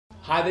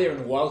Hi there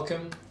and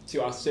welcome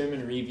to our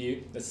sermon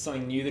review. This is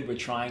something new that we're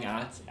trying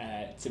out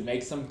to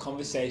make some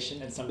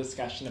conversation and some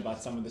discussion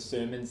about some of the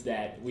sermons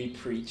that we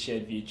preach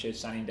at View Church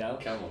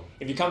Sunningdale. Come on.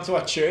 If you come to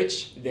our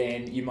church,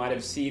 then you might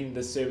have seen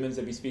the sermons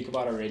that we speak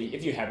about already.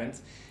 If you haven't,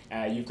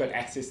 you've got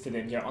access to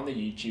them here on the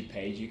YouTube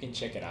page. You can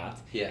check it out.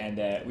 Yeah.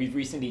 And we've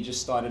recently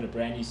just started a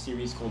brand new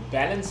series called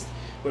Balanced,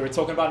 where we're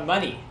talking about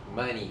money.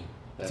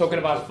 Talking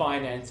about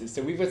finances.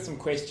 So we've got some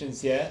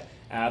questions here.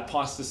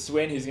 Pastor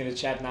Swen, who's going to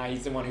chat now,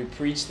 he's the one who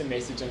preached the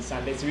message on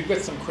Sunday. So we've got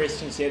some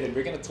questions here that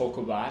we're going to talk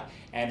about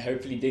and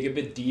hopefully dig a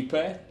bit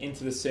deeper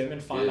into the sermon,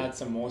 find out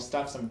some more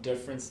stuff, some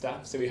different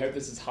stuff. So we hope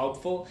this is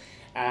helpful.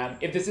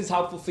 If this is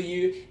helpful for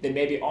you, then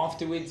maybe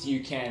afterwards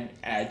you can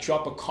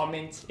drop a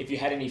comment. If you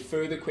had any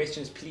further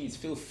questions, please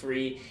feel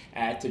free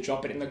to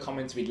drop it in the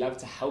comments. We'd love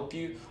to help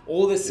you.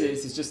 All this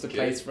is just a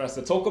place for us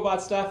to talk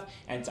about stuff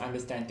and to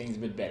understand things a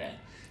bit better.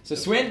 So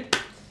Swen,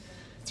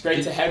 it's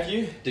great to have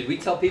you. Did we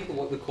tell people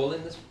what we're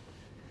calling this?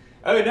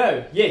 Oh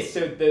no, yes,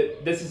 so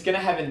this is going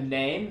to have a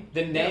name.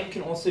 The name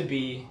can also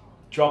be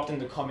dropped in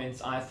the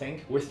comments, I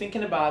think. We're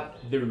thinking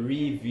about the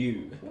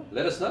review.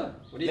 Let us know.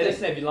 What do you Let think?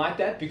 us know if you like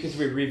that, because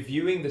we're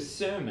reviewing the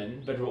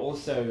sermon, but we're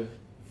also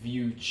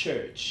View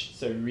Church,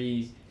 so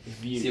review.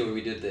 See what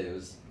we did there? It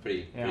was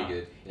pretty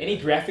good. Yeah. Any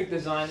graphic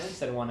designers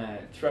that want to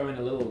throw in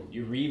a little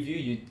review,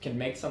 you can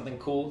make something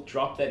cool,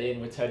 drop that in.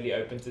 We're totally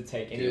open to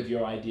take any of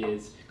your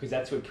ideas, because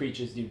that's what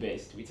preachers do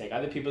best. We take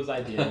other people's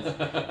ideas,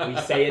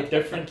 we say it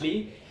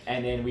differently,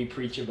 and then we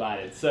preach about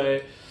it.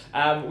 So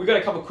we've got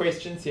a couple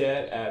questions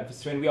here.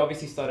 Swen, we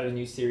obviously started a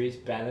new series,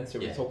 Balance,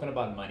 where we're talking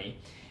about money.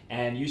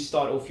 And you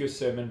start off your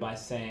sermon by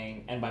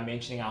saying and by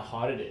mentioning how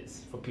hard it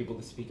is for people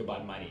to speak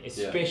about money,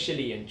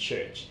 especially in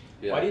church.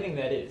 Why do you think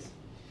that is?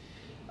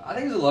 I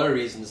think there's a lot of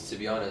reasons, to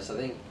be honest. I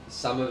think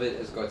some of it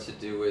has got to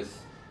do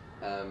with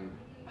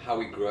how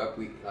we grew up.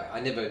 I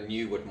never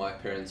knew what my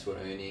parents were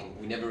earning.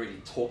 We never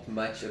really talked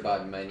much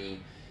about money,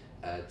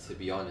 to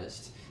be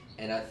honest.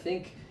 And I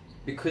think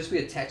because we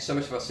attach so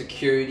much of our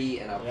security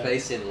and our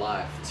place in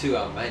life to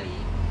our money,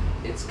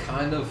 it's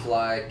kind of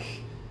like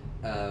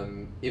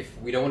if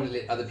we don't want to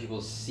let other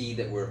people see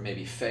that we're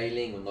maybe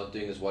failing or not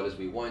doing as well as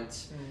we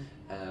want.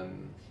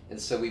 And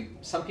so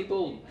some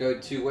people go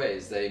two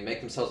ways. They make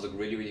themselves look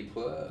really, really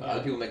poor.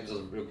 Other people make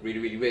themselves look really,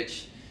 really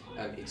rich,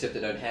 except they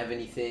don't have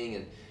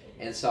anything.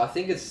 And so I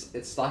think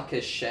it's like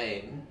a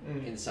shame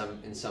in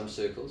some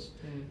circles,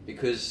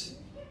 because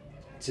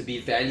to be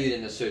valued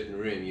in a certain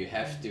room, you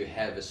have to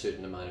have a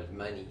certain amount of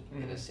money,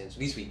 in a sense. At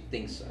least we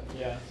think so.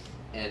 Yeah.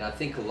 And I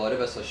think a lot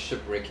of us are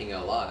shipwrecking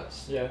our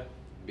lives. Yeah.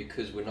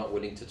 Because we're not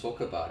willing to talk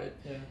about it.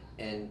 Yeah.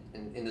 And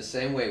in the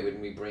same way, when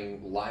we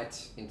bring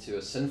light into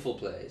a sinful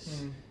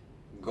place,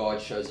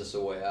 God shows us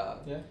a way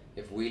out. Yeah.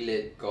 If we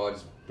let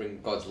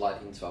bring God's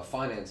light into our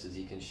finances,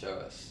 He can show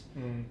us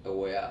a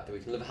way out, that we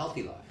can live a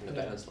healthy life and a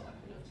balanced life.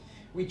 You know?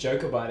 We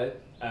joke about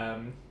it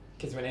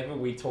because whenever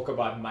we talk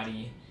about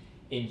money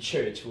in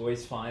church, we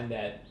always find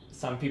that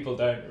some people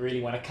don't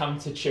really want to come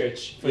to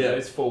church for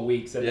those 4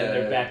 weeks, and then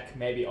they're back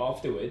maybe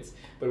afterwards.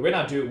 But we're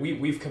not doing.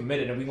 We've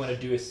committed, and we want to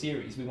do a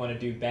series. We want to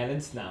do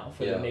Balance now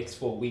for the next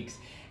 4 weeks.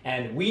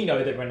 And we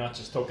know that we're not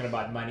just talking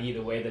about money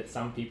the way that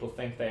some people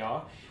think they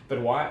are. But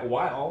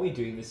why are we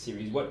doing this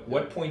series?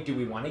 What point do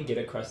we want to get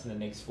across in the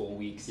next 4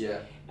 weeks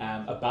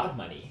about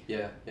money?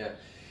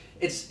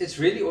 It's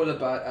really all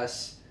about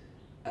us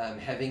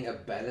having a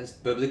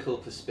balanced biblical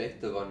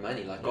perspective on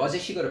money. Like God's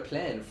actually got a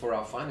plan for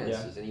our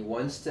finances, and He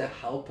wants to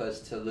help us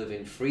to live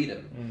in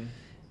freedom.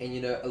 And you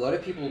know, a lot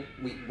of people,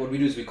 what we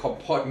do is we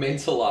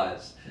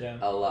compartmentalize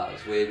our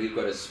lives, where we've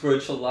got a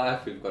spiritual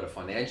life, we've got a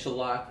financial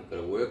life, we've got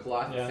a work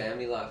life, a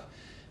family life.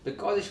 But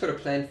God has got a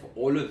plan for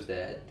all of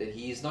that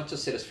He's not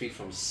just set us free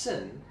from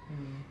sin,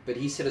 but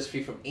He set us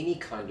free from any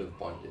kind of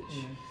bondage.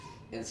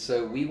 And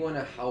so we want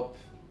to help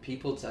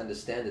people to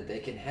understand that they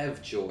can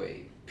have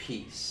joy,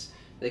 peace,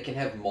 they can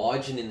have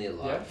margin in their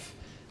life,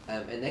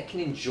 and they can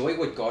enjoy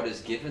what God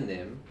has given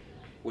them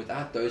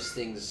without those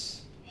things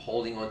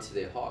holding on to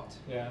their heart.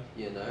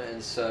 You know,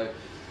 and so,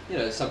 you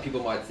know, some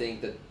people might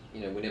think that, you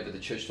know, whenever the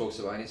church talks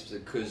about it, it's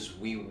because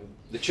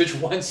the church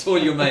wants all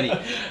your money,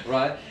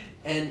 right?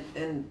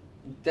 And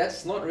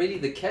that's not really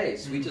the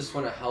case. We just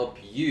want to help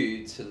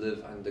you to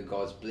live under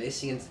God's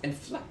blessing and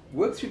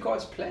work through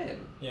God's plan.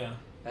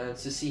 And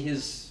to see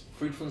His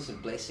fruitfulness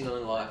and blessing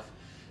on life.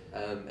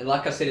 And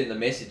like I said in the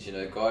message, you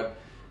know, God,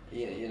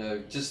 you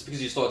know, just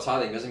because you start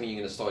tithing doesn't mean you're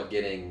going to start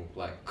getting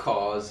like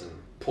cars and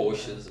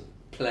Porsches and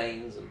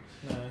planes and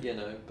you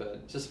know,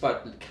 but just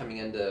about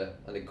coming under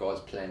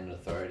God's plan and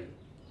authority.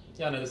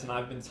 Yeah, no, listen,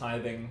 I've been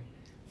tithing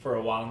for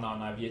a while now,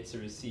 and I've yet to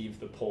receive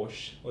the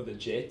Porsche or the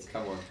jet.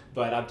 Come on.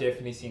 But I've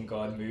definitely seen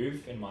God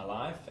move in my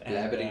life.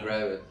 Blab it and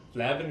grab it.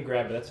 Blab and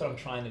grab it. That's what I'm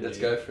trying to do. Let's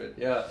go for it.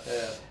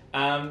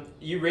 Yeah.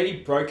 You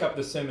really broke up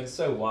the sermon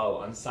so well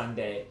on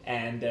Sunday,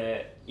 and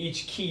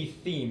each key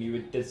theme you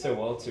did so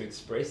well to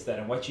express that.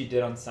 And what you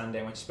did on Sunday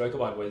and what you spoke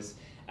about was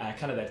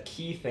kind of that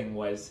key thing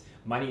was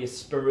money is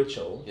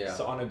spiritual,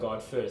 so honor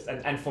God first.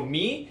 And for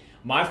me,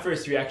 my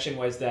first reaction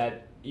was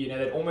that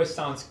that almost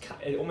sounds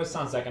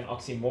like an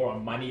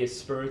oxymoron. Money is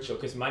spiritual,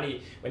 because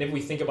money, whenever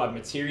we think about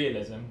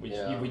materialism,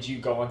 which you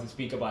go on to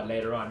speak about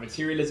later on,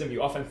 materialism,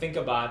 you often think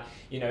about,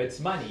 it's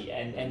money,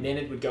 and then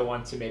it would go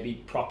on to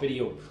maybe property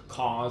or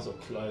cars or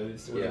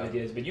clothes or whatever it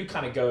is. But you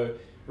kind of go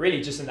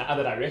really just in the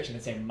other direction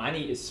and say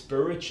money is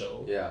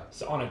spiritual.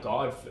 So honor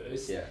God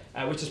first,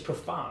 which is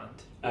profound.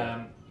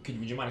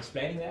 Would you mind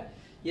explaining that?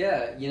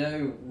 Yeah,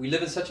 we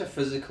live in such a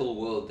physical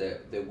world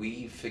that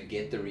we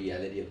forget the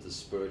reality of the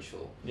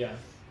spiritual. Yeah.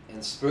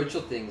 And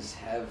spiritual things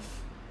have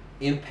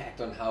impact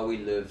on how we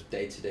live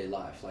day-to-day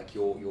life. Like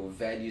your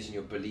values and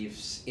your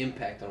beliefs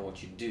impact on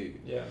what you do.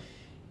 Yeah.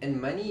 And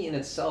money in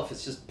itself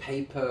is just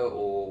paper,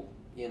 or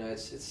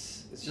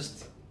it's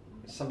just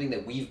something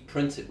that we've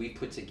printed, we've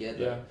put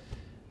together. Yeah.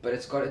 But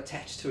it's got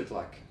attached to it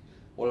like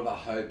all of our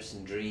hopes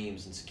and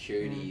dreams and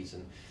securities,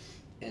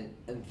 and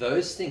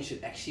those things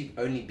should actually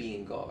only be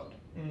in God.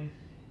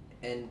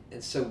 And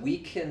so we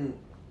can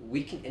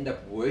end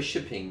up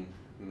worshiping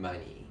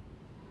money,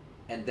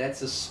 and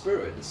that's a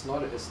spirit. It's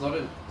not like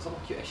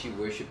you're actually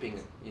worshiping,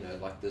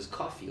 like this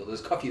coffee, although this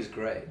coffee is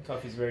great.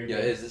 Coffee's very good.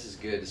 Yeah, this is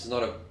good. This is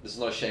not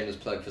a shameless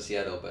plug for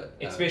Seattle, but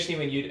especially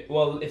when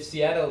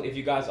if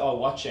you guys are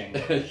watching,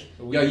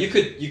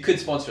 you could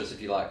sponsor us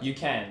if you like. You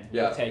can.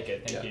 We'll take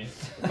it. Thank you.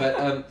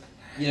 But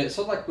it's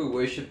not like we're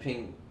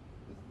worshiping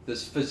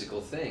this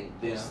physical thing.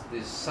 There's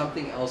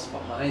something else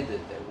behind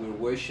it that we're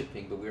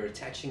worshiping, but we're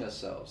attaching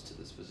ourselves to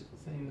this physical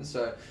thing. And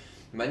so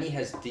money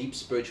has deep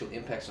spiritual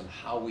impacts on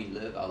how we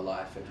live our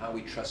life and how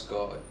we trust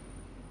God,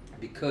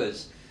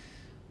 because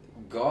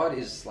God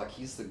is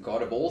He's the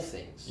God of all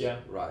things. Yeah.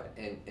 Right.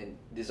 And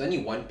there's only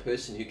one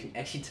person who can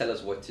actually tell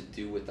us what to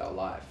do with our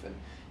life. And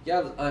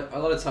a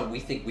lot of time we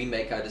think we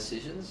make our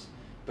decisions,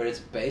 but it's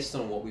based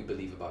on what we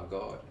believe about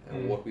God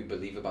and what we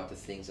believe about the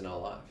things in our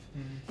life.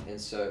 And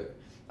so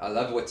I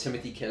love what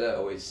Timothy Keller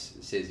always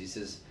says. He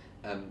says,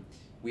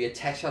 we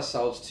attach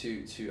ourselves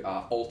to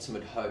our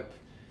ultimate hope,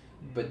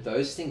 but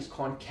those things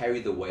can't carry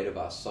the weight of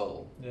our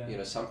soul.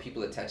 Some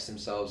people attach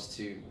themselves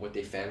to what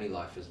their family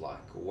life is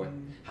like, or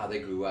how they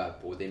grew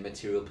up, or their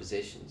material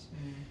possessions.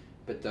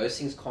 But those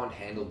things can't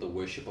handle the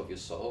worship of your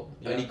soul.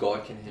 Only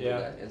God can handle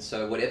that. And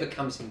so whatever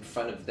comes in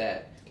front of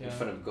that, in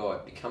front of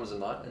God, becomes a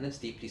lot, and it's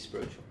deeply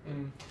spiritual.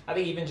 I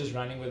think even just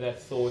running with that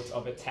thought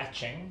of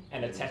attaching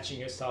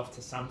yourself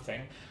to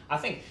something, I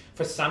think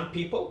for some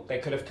people, they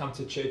could have come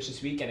to church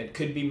this week and it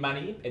could be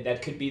money.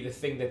 That could be the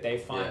thing that they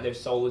find their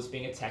soul is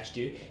being attached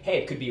to. Hey,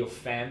 it could be your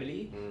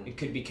family. It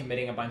could be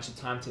committing a bunch of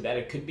time to that.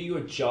 It could be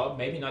your job,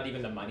 maybe not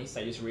even the money, so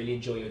you just really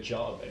enjoy your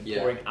job and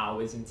pouring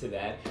hours into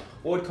that.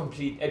 Or it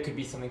could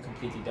be something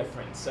completely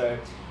different. So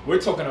we're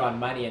talking about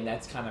money, and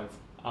that's kind of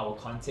our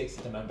context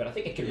at the moment, but I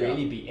think it could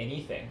really be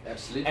anything.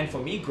 Absolutely. And for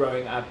me,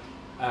 growing up,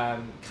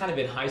 kind of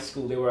in high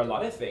school, there were a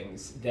lot of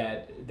things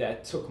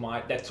that took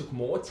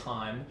more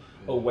time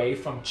away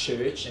from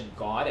church and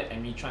God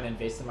and me trying to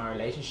invest in my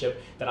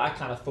relationship that I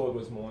kind of thought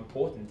was more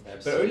important.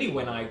 Absolutely. But only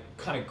when I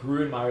kind of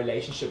grew in my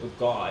relationship with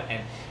God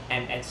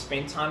and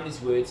spent time in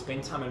His Word,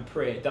 spent time in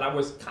prayer, that I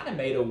was kind of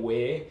made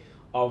aware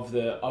of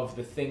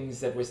the things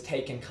that was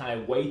taking kind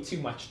of way too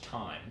much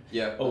time,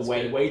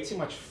 way too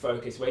much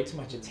focus, way too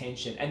much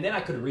attention, and then I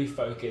could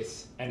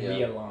refocus and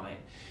realign.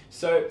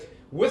 So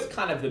with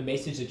kind of the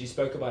message that you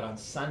spoke about on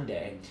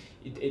Sunday,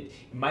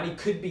 money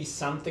could be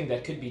something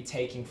that could be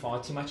taking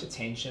far too much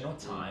attention or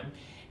time,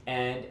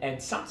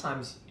 and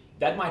sometimes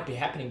that might be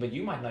happening, but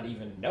you might not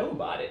even know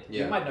about it.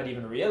 You might not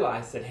even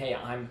realize that, hey,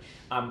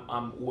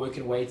 I'm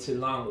working way too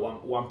long,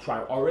 or I'm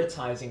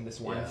prioritizing this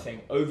one thing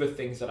over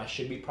things that I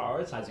should be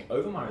prioritizing,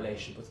 over my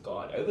relationship with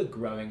God, over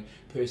growing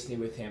personally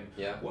with Him.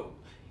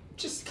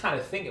 Just kind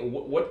of think,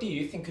 what do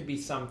you think could be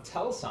some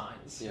tell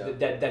signs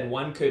that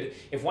one could,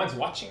 if one's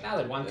watching now,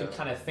 that one could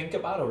kind of think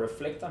about or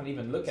reflect on,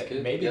 even look at,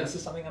 maybe this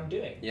is something I'm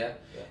doing?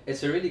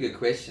 It's a really good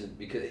question,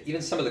 because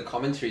even some of the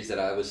commentaries that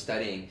I was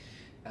studying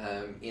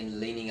in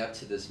leaning up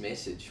to this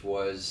message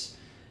was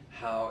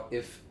how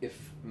if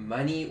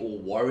money, or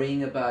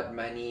worrying about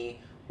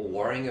money, or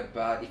worrying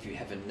about if you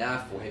have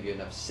enough, or have you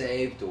enough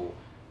saved, or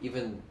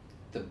even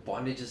the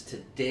bondages to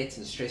debt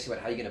and stressing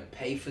about how you're going to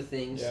pay for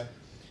things,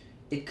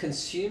 it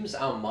consumes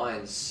our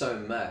minds so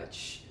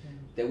much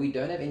that we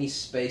don't have any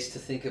space to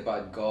think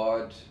about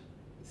God,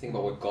 think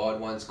about what God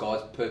wants,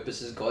 God's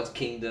purposes, God's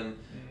kingdom.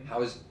 How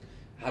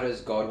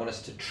does God want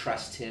us to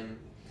trust Him?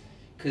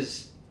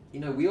 Because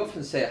we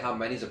often say how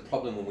money is a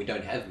problem when we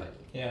don't have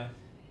money.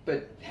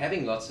 But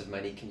having lots of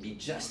money can be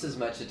just as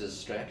much a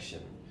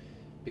distraction,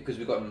 because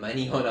we've got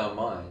money on our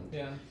mind.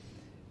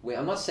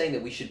 I'm not saying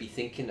that we should be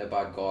thinking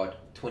about God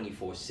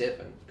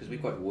 24/7, because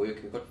we've got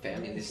work, we've got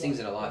family, there's things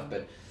in our life,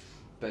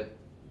 but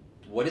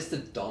what is the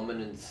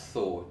dominant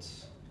thought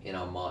in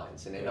our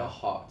minds and in our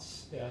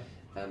hearts?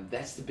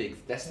 That's the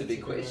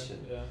big question.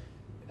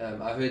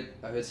 I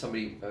heard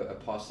somebody, a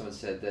pastor,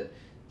 said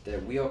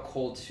that we are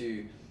called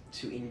to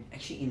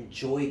actually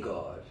enjoy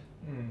God,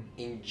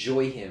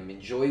 enjoy Him,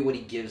 enjoy what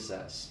He gives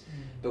us.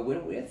 But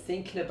when we're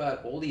thinking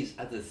about all these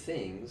other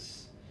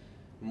things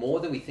more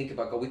than we think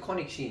about God, we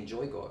can't actually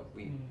enjoy God.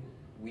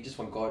 we just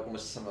want God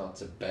almost somehow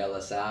to bail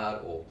us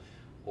out,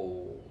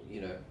 or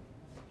you know,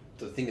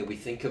 the thing that we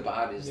think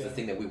about is the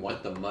thing that we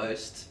want the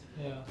most.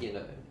 Yeah. You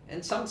know,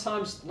 and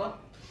sometimes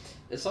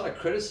it's not a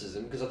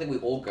criticism, because I think we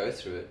all go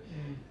through it.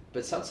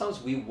 But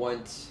sometimes we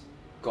want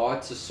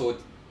God to sort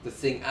the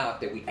thing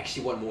out that we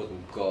actually want more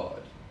than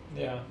God.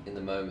 Yeah. In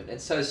the moment,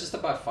 and so it's just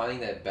about finding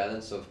that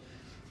balance of,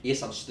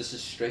 yes, this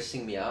is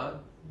stressing me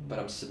out, but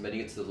I'm submitting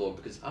it to the Lord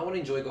because I want to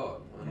enjoy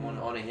God. I want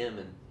to honor Him,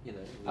 and you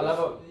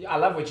know. I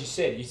love what you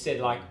said. You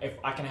said, like, if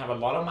I can have a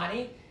lot of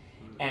money,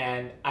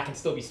 and I can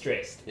still be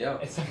stressed. Yeah.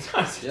 And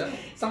sometimes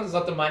it's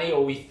not the money,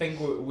 or we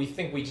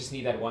think we just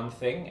need that one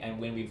thing, and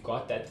when we've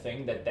got that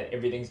thing, that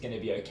everything's going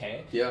to be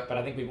okay. Yeah. But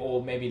I think we've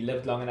all maybe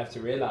lived long enough to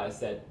realize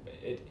that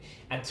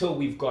until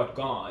we've got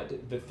God,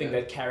 the thing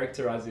that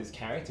characterizes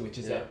character, which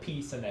is that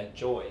peace and that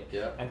joy.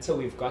 Yeah. Until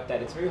we've got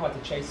that, it's very hard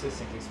to chase those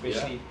things,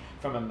 especially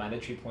from a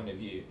monetary point of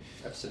view.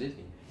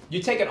 Absolutely.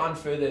 You take it on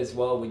further as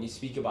well when you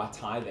speak about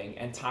tithing,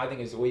 and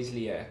tithing is always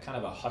a kind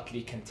of a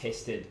hotly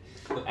contested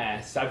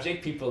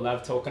subject. People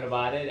love talking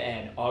about it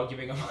and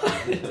arguing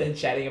about it and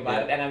chatting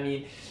about it. And I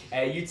mean,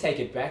 you take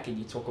it back and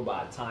you talk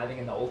about tithing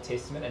in the Old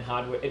Testament and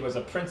how it was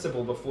a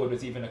principle before it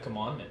was even a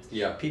commandment.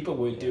 Yeah. People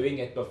were doing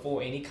it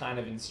before any kind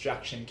of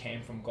instruction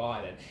came from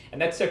God, and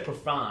that's so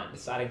profound.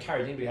 So I'd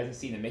encourage anybody who hasn't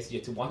seen the message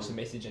yet to watch the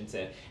message and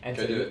to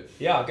do it.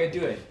 Yeah, go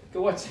do it.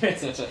 Go watch the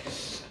message.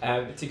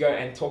 To go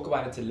and talk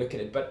about it, to look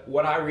at it. But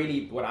what I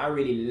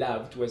really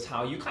loved was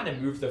how you kind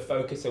of moved the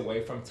focus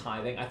away from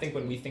tithing. I think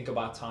when we think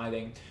about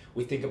tithing,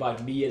 we think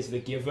about me as the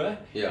giver,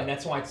 and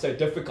that's why it's so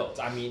difficult.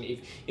 I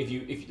mean,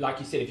 if like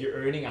you said, if you're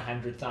earning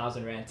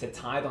 100,000 rand, to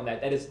tithe on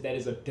that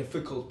is a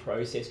difficult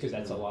process, because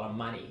that's a lot of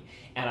money,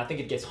 and I think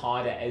it gets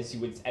harder as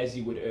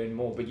you would earn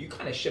more. But you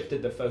kind of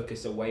shifted the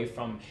focus away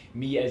from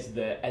me as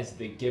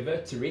the giver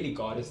to really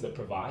God as the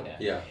provider.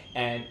 Yeah.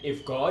 And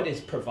if God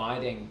is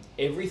providing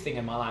everything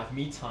in my life,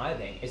 me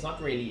tithing is not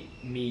really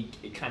me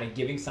kind of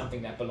giving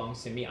something that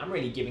belongs to me. I'm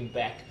really giving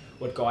back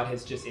what God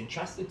has just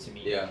entrusted to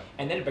me. Yeah.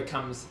 And then it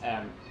becomes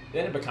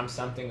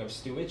something of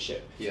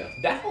stewardship. Yeah.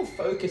 That whole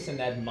focus and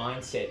that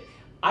mindset,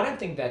 I don't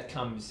think that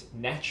comes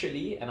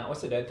naturally, and I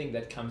also don't think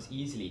that comes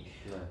easily.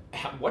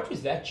 No. What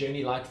was that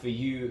journey like for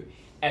you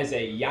as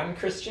a young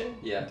Christian,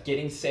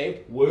 getting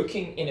saved,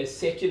 working in a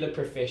secular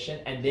profession,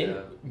 and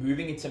then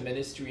moving into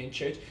ministry in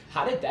church?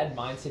 How did that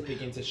mindset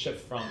begin to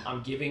shift from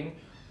I'm giving,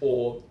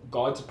 or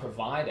God's a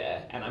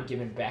provider, and I'm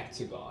giving back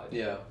to God?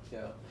 Yeah,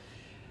 yeah.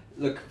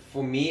 Look,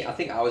 for me, I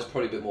think I was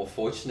probably a bit more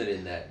fortunate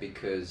in that,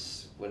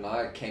 because when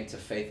I came to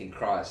faith in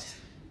Christ,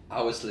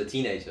 I was still a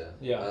teenager.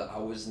 Yeah. I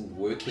wasn't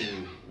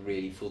working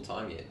really full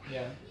time yet.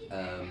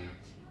 Yeah.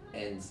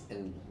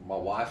 And my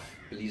wife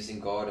believes in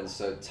God, and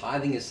so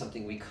tithing is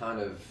something we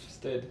kind of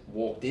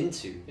walked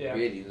into. Yeah.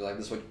 Really, like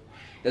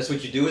that's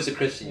what you do as a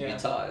Christian. You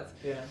tithe.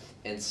 Yeah.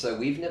 And so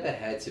we've never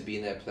had to be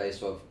in that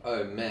place of,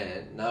 oh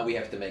man, now we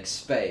have to make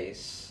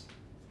space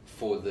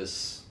for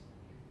this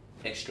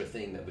extra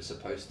thing that we're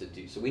supposed to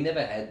do. So we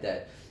never had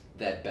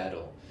that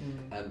battle.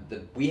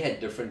 We had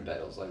different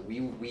battles. Like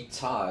we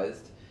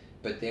tithed,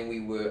 but then we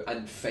were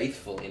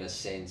unfaithful in a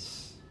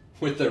sense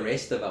with the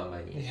rest of our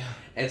money. Yeah.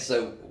 And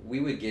so we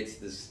would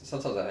get this,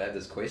 sometimes I had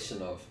this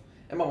question of,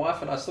 and my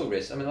wife and I still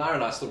wrestle, Lara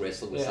and I still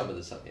wrestle with some of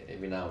this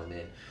every now and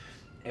then.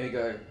 And we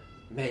go,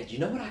 man, do you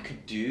know what I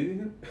could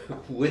do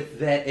with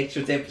that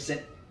extra 10%?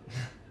 I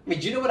mean,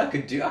 do you know what I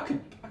could do? I could.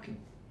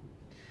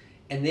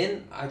 And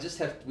then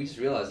we just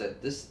realize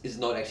that this is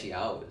not actually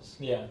ours.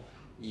 Yeah.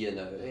 You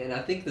know, and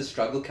I think the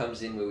struggle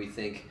comes in where we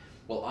think,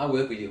 well, I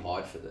work really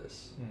hard for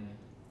this,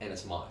 and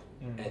it's mine.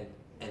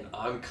 And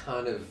I'm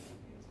kind of,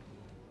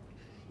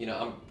 you know,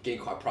 I'm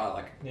getting quite proud,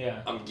 like,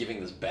 I'm giving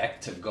this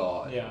back to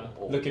God. Yeah.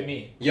 Look at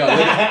me.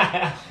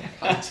 Yeah,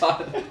 I'm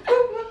tired.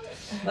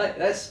 Like,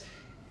 that's,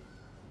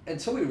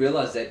 until we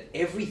realize that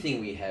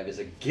everything we have is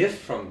a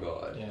gift from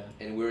God,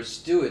 and we're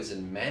stewards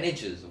and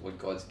managers of what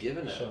God's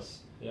given us.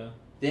 Yeah.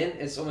 Then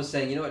it's almost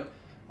saying, you know what,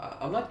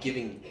 I'm not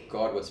giving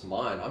God what's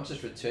mine, I'm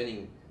just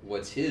returning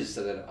what's His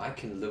so that I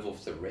can live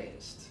off the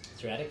rest.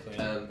 It's radical.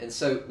 And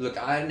so,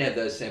 look, I didn't have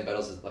those same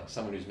battles as like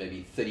someone who's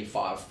maybe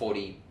 35,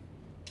 40,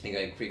 and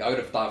going, I would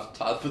have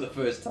tithed for the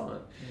first time.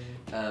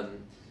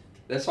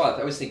 That's why I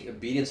always think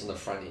obedience on the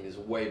front end is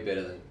way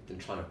better than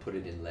trying to put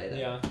it in later.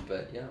 Yeah.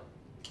 But yeah.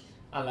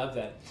 I love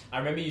that. I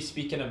remember you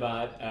speaking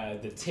about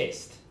the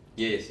test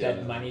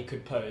that money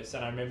could pose.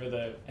 And I remember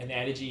the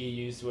analogy you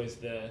used was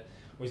the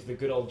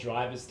good old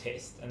driver's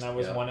test, and that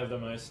was one of the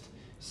most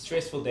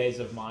stressful days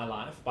of my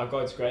life. By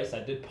God's grace, I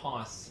did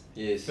pass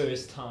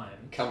first time.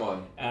 Come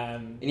on.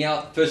 Any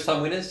first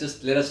time winners,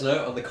 just let us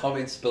know on the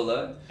comments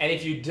below. And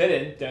if you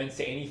didn't, don't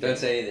say anything. Don't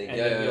say anything. And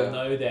then you'll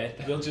know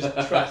that. You'll just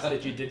trust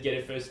that you did get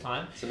it first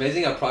time. It's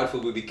amazing how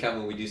prideful we become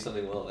when we do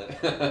something well.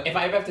 If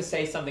I ever have to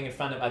say something in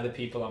front of other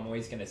people, I'm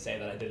always going to say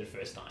that I did it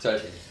first time.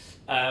 Totally.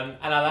 And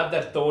I love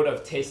that thought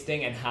of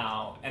testing and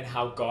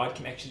how God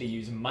can actually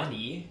use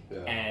money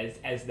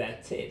as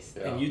that test.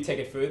 And you take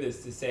it further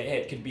to say, hey,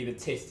 it could be the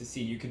test to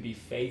see you could be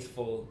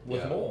faithful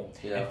with more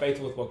and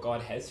faithful with what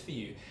God has for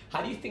you.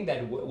 How do you think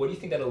that? What do you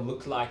think that'll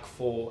look like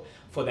for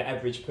the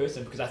average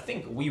person? Because I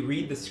think we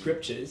read the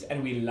scriptures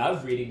and we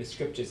love reading the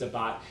scriptures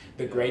about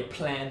the great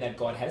plan that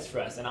God has for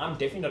us. And I'm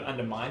definitely not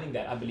undermining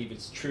that. I believe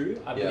it's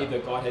true. I believe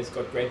that God has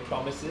got great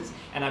promises,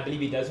 and I believe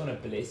He does want to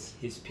bless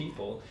His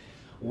people.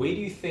 Where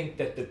do you think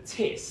that the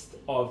test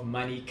of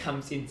money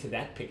comes into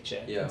that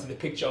picture, into the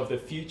picture of the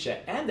future,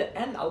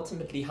 and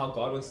ultimately how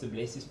God wants to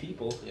bless His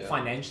people?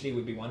 Financially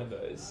would be one of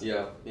those.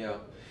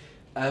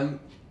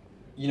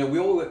 You know, we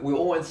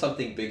all want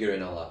something bigger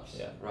in our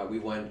lives, right? We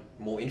want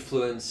more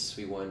influence.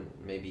 We want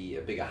maybe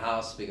a bigger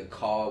house, bigger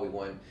car. We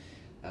want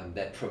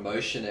that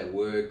promotion at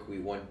work. We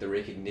want the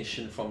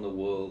recognition from the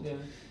world.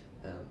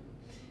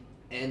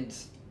 And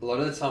a lot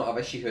of the time, I've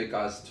actually heard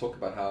guys talk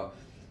about how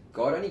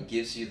God only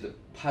gives you the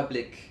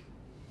public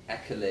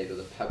accolade or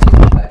the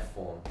public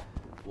platform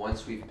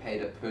once we've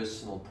paid a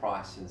personal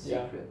price in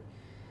secret.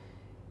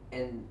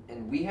 And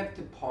we have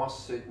to pass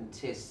certain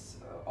tests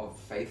of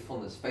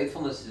faithfulness.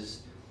 Faithfulness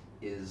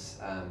is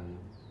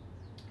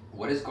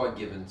what has God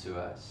given to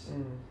us,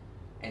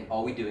 and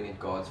are we doing it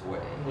God's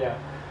way?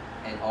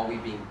 And are we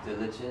being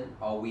diligent?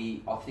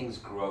 Are things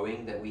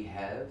growing that we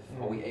have?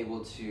 Are we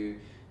able to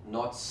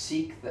not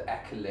seek the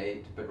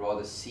accolade, but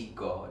rather seek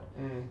God,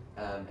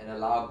 and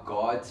allow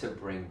God to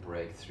bring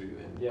breakthrough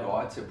and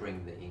God to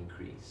bring the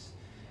increase?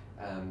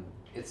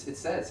 It's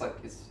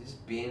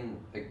being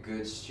a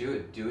good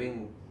steward,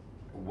 doing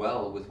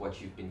well with what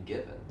you've been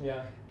given.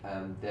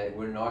 That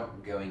we're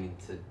not going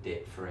into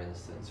debt, for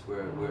instance.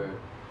 We're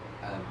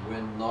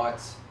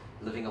not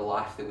living a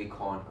life that we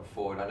can't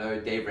afford. I know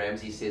Dave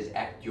Ramsey says,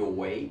 "Act your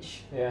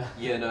wage."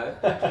 You know,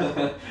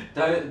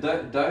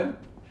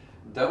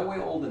 don't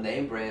wear all the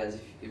name brands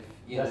if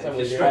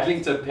you're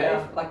struggling to pay.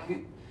 Like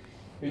who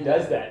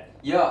does that?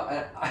 And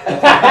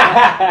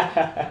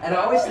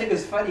I always think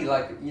it's funny,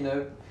 like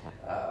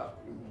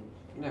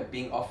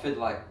being offered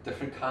like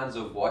different kinds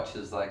of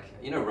watches, like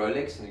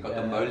Rolex, and you got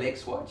the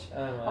Molex watch.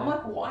 I'm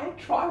like, why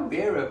try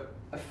wear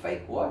a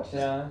fake watch?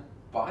 Just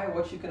buy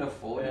what you can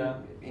afford.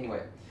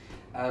 Anyway,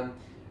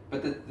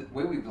 but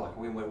where we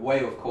went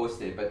way off course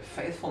there. But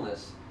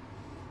faithfulness.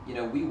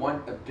 We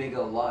want a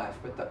bigger life,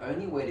 but the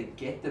only way to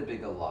get the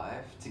bigger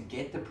life, to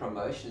get the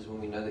promotion, is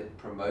when we know that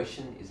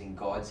promotion is in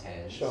God's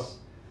hands.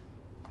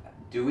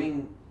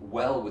 Doing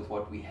well with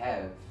what we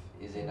have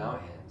is in our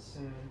hands.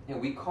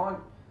 We can't,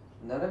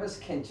 none of us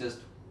can just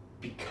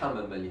become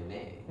a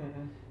millionaire.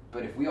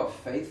 But if we are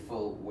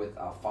faithful with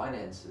our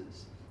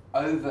finances,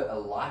 over a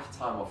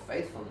lifetime of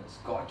faithfulness,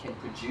 God can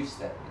produce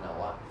that in our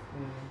life.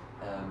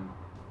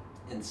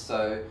 And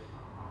so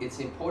it's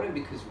important,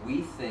 because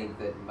we think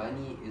that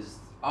money is...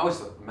 I always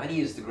thought money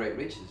is the great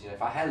riches. If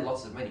I had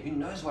lots of money, who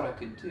knows what I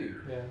could do?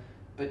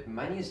 But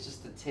money is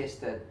just the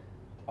test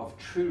of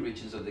true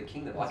riches of the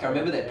kingdom. Like I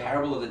remember that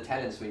parable of the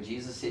talents, when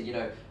Jesus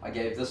said, I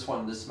gave this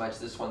one this much,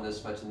 this one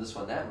this much, and this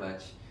one that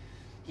much.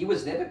 He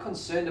was never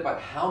concerned about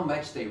how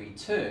much they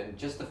returned,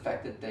 just the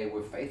fact that they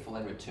were faithful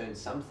and returned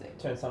something.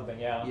 That's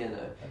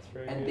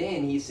very And good.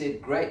 then he said,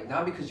 great,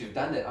 now because you've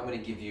done that, I'm going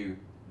to give you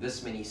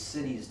this many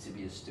cities to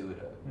be a steward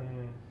over.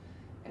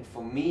 And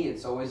for me,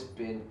 it's always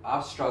been,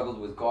 I've struggled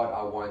with God.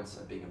 I want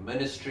a bigger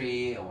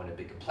ministry, I want a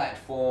bigger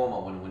platform, I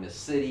want to win a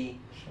city.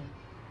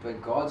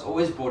 But God's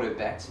always brought it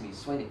back to me.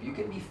 Swen, if you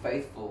can be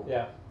faithful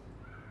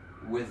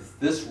with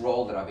this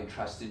role that I've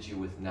entrusted you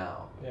with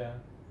now,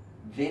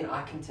 then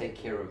I can take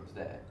care of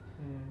that.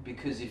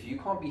 Because if you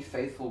can't be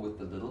faithful with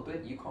the little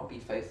bit, you can't be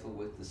faithful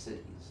with the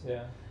cities.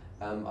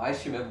 I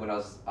actually remember when I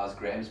was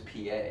Graham's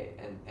PA,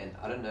 and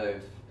I don't know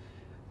if...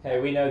 Hey,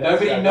 we know that.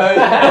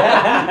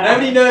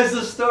 Nobody knows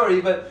the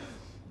story, but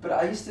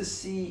I used to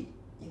see,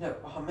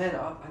 oh man,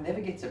 I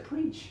never get to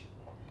preach.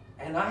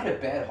 And I had a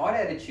bad heart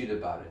attitude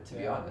about it, to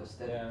be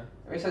honest. And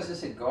every time I just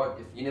said, God,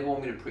 if you never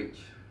want me to preach,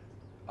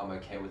 I'm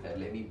okay with that.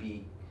 Let me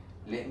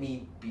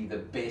be the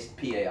best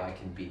PA I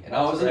can be. And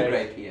I wasn't a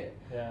great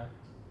PA.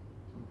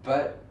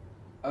 But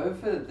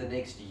over the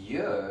next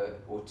year,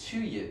 or 2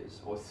 years,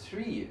 or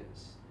 3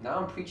 years, now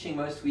I'm preaching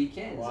most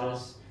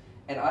weekends.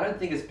 And I don't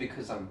think it's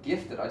because I'm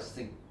gifted. I just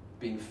think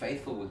being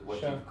faithful with what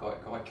you've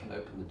got, God can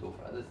open the door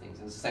for other things.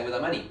 And it's the same with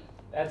our money.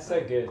 That's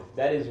so good.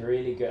 That is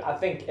really good. I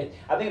think it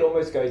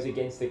almost goes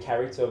against the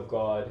character of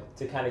God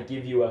to kind of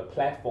give you a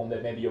platform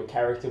that maybe your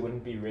character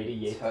wouldn't be ready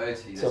yet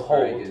to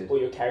hold, or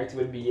your character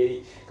wouldn't be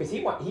ready, because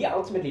he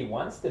ultimately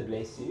wants to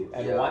bless you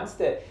and wants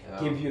to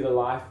give you the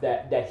life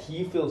that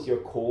he feels you're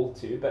called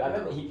to. But I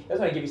don't. He doesn't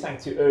want to give you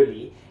something too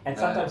early. And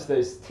sometimes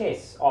those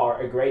tests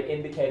are a great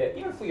indicator,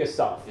 even for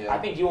yourself. I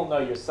think you will know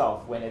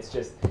yourself when it's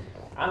just,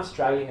 I'm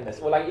struggling in this.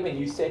 Or like even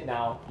you said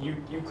now, you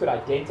could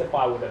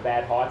identify with a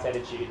bad heart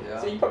attitude.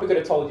 So you probably could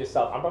have told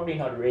yourself, I'm probably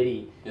not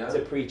ready to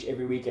preach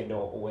every weekend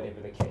or whatever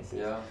the case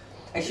is.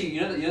 Actually,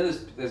 you know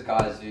those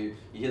guys who, you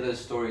hear those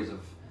stories of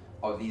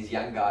of these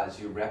young guys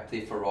who wrap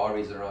their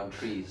Ferraris around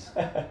trees.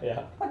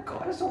 Yeah. Like,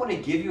 God doesn't want to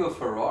give you a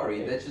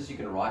Ferrari. That's just you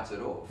can write it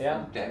off.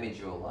 Yeah. And damage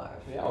your life.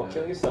 Yeah, or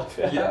kill yourself.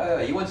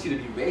 Yeah, He wants you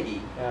to be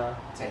ready Yeah.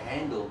 to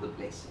handle the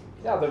blessing.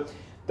 Yeah,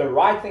 the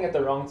right thing at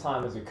the wrong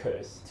time is a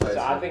curse. Totally.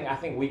 So I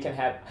think we can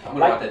have. I'm gonna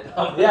write that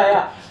down.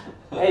 Yeah.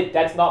 Hey,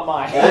 that's not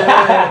mine.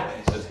 Yeah.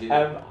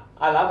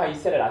 I love how you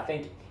said it. I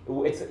think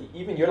it's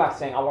even you're like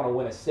saying I want to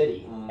win a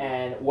city,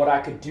 and what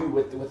I could do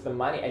with the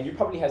money, and you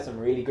probably have some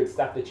really good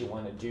stuff that you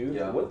want to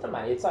do with the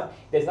money. It's like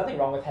there's nothing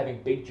wrong with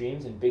having big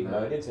dreams and big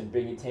motives and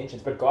big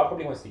intentions, but God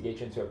probably wants to get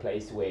you into a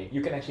place where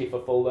you can actually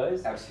fulfill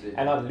those. Absolutely.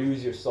 And not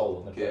lose your soul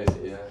in the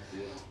process. Yeah.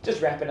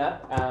 Just wrapping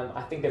up,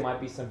 I think there might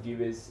be some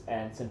viewers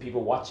and some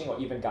people watching, or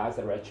even guys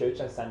that are at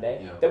church on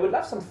Sunday, that would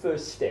love some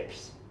first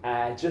steps.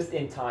 Just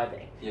in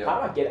tithing. Yeah.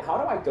 How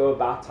do I go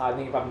about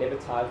tithing if I've never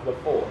tithed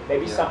before?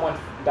 Maybe someone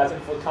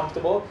doesn't feel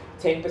comfortable.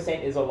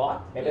 10% is a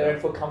lot. Maybe they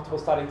don't feel comfortable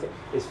starting to.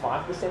 Is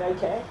 5%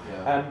 okay?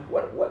 Yeah.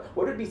 What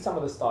would be some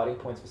of the starting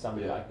points for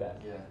somebody like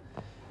that? Yeah.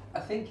 I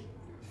think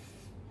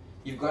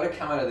you've got to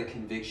come out of the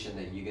conviction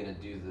that you're going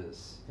to do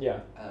this. Yeah.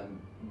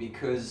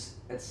 Because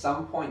at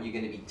some point you're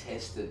going to be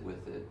tested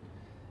with it.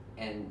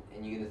 And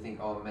you're going to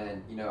think, oh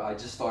man, I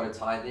just started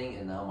tithing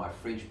and now my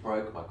fridge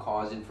broke, my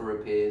car's in for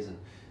repairs, and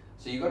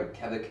so you got to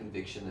have a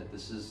conviction that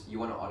you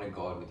want to honor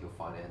God with your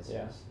finances.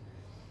 Yeah.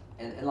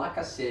 And like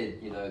I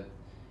said,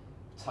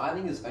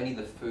 tithing is only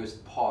the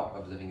first part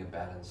of living a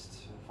balanced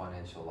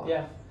financial life.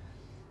 Yeah.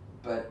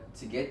 But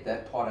to get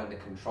that part under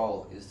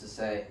control is to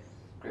say,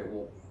 great,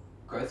 well,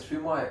 go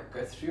through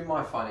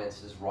my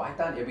finances, write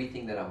down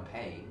everything that I'm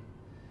paying,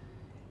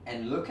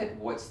 and look at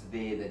what's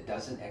there that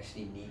doesn't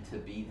actually need to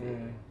be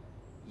there.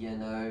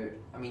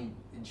 I mean,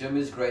 gym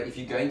is great. If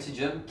you're going to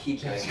gym,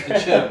 keep going to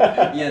gym.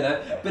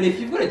 But if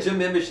you've got a gym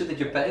membership that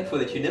you're paying for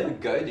that you never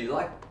go to,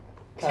 like,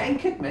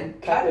 tank it, man.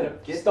 Cut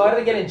it. Start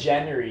it again in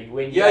January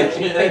when you're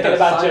actually thinking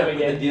about gym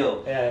again. The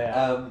deal.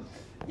 Yeah.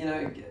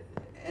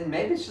 And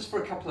maybe it's just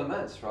for a couple of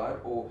months, right?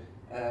 Or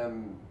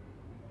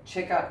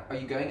check out, are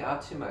you going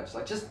out too much?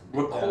 Like, just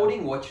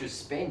recording what you're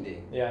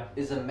spending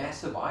is a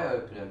massive eye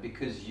opener,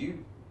 because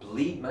you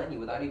bleed money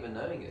without even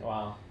knowing it.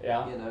 Wow.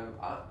 Yeah.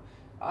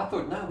 I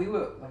thought, no, we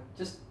were like,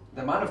 just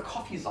the amount of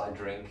coffees I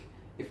drink.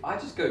 If I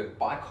just go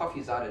buy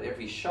coffees out at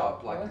every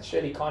shop, like, that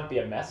surely can't be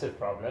a massive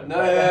problem. No,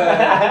 not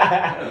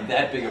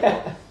that big a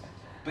problem.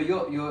 But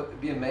you'll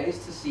be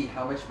amazed to see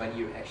how much money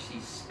you're actually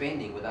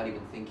spending without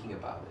even thinking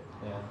about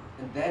it. Yeah.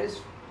 And that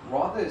is,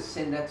 rather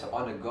send that to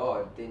honor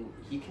God, then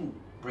He can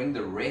bring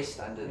the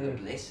rest under the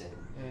blessing,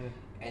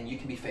 and you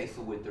can be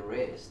faithful with the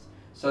rest.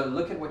 So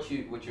look at what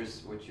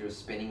you're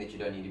spending that you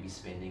don't need to be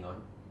spending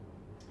on.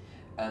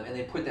 And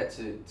then put that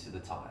to the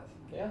tithe.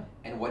 Yeah.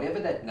 And whatever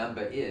that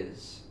number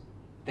is,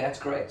 that's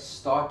great.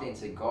 Start then,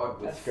 say,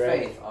 God, with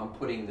faith, I'm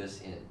putting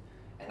this in.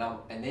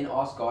 And then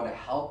ask God to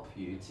help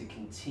you to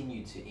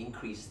continue to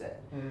increase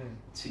that,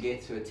 to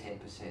get to a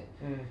 10%.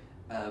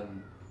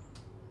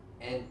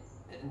 And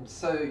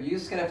so you're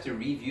just going to have to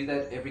review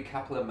that every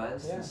couple of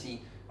months and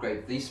see,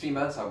 great, these 3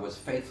 months I was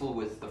faithful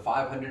with the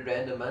 500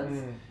 Rand a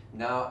month.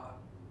 Now,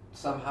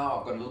 somehow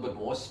I've got a little bit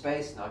more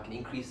space. Now I can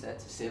increase that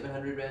to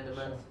 700 Rand a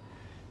month.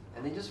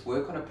 And then just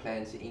work on a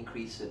plan to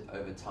increase it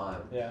over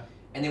time. Yeah.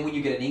 And then when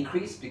you get an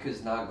increase,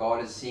 because now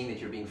God is seeing that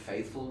you're being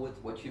faithful with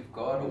what you've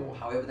got, or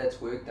however that's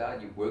worked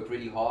out, you've worked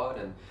really hard,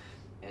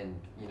 and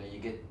you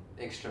get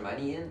extra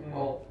money in.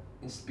 Well,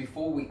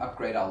 before we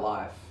upgrade our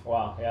life,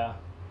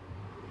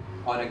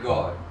 honor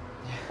God.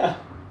 That's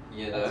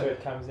where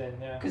it comes in.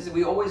 Yeah. Because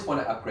we always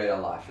want to upgrade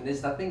our life, and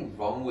there's nothing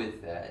wrong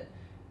with that.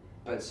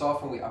 But so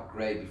often we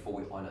upgrade before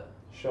we honor.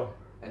 Sure.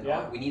 And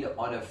we need to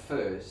honor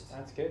first.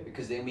 That's good.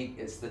 Because then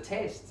it's the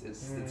test.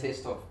 It's the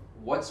test of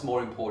what's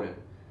more important.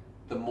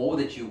 The more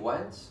that you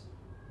want,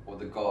 or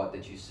the God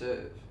that you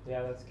serve.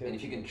 Yeah, that's good. And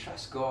if you can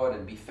trust God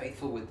and be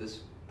faithful with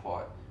this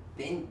part,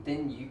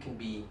 then you can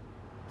be,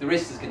 the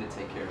rest is going to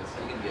take care of it. So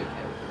you're going to be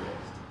okay with the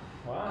rest.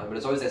 Wow. But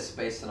it's always that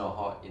space in our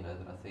heart,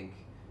 that I think,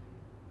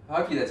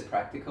 hopefully that's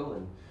practical.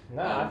 And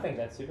I think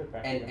that's super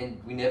practical.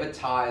 And we never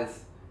tithe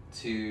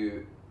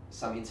to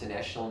some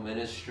international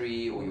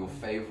ministry or your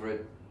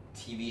favorite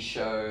TV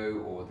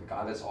show, or the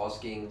guy that's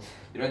asking.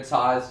 You don't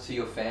tithe to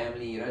your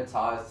family, you don't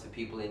tithe to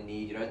people in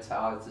need, you don't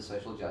tithe to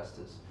social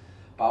justice.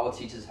 Bible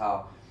teaches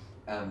how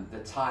the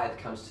tithe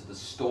comes to the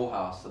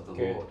storehouse of the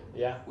Lord,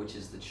 which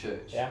is the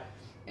church.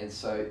 And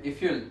so if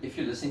you're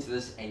listening to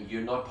this and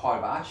you're not part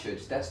of our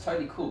church, that's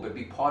totally cool, but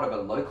be part of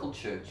a local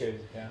church.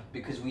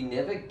 Because we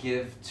never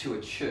give to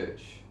a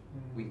church.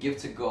 We give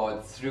to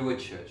God through a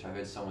church. I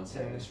heard someone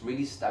say, it's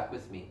really stuck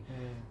with me,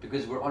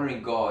 because we're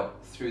honoring God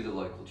through the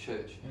local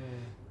church.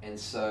 And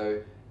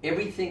so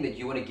everything that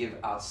you want to give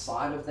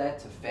outside of that,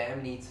 to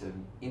family, to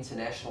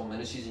international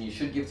ministries, and you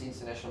should give to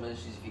international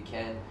ministries if you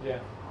can,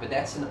 but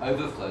that's an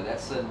overflow,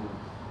 that's an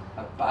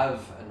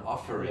above an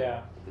offering.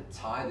 The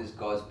tithe is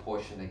God's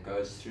portion that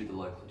goes through the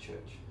local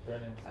church.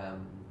 Brilliant.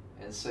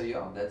 And so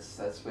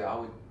that's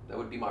where that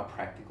would be my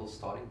practical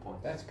starting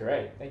point. That's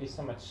great. Thank you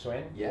so much,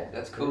 Swen. Yeah,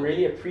 that's cool. We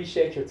really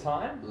appreciate your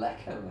time.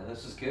 Lekker, man.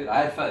 This was good.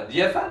 I had fun. Did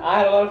you have fun? I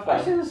had a lot of fun.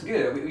 Actually, this is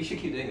good. We should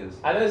keep doing this.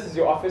 I know this is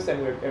your office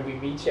and we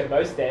meet here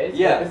most days.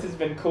 Yeah. This has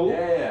been cool.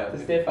 Yeah.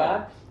 To step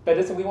out. But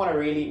listen, we want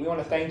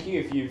to thank you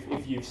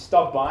if you've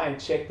stopped by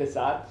and checked this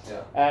out.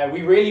 Yeah.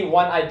 We really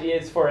want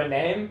ideas for a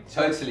name.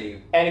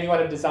 Totally. And if you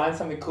want to design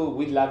something cool,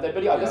 we'd love that.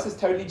 But yeah, Yeah. this is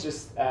totally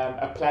just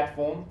a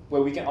platform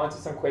where we can answer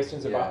some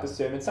questions about the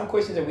sermon, some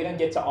questions that we don't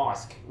get to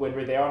ask when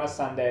we're there on a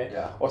Sunday,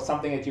 or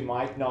something that you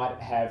might not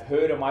have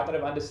heard or might not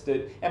have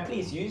understood. And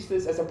please use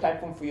this as a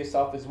platform for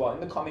yourself as well. In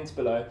the comments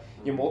below,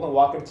 you're more than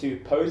welcome to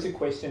pose a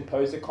question,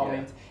 pose a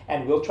comment,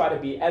 and we'll try to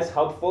be as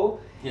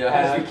helpful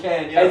as we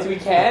can. As we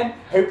can.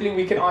 Hopefully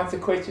we can answer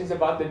questions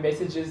about the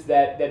messages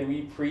that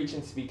we preach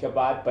and speak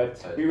about.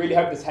 But we really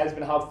hope this has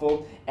been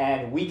helpful.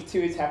 And week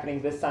 2 is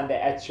happening this Sunday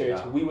at church.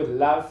 Yeah. We would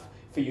love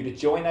for you to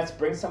join us,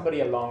 bring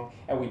somebody along,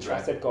 and we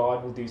trust that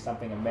God will do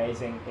something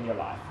amazing in your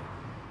life.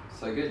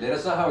 So good. Let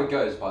us know how it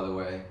goes, by the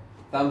way.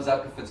 Thumbs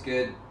up if it's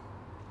good.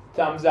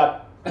 Thumbs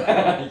up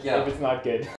if it's not good.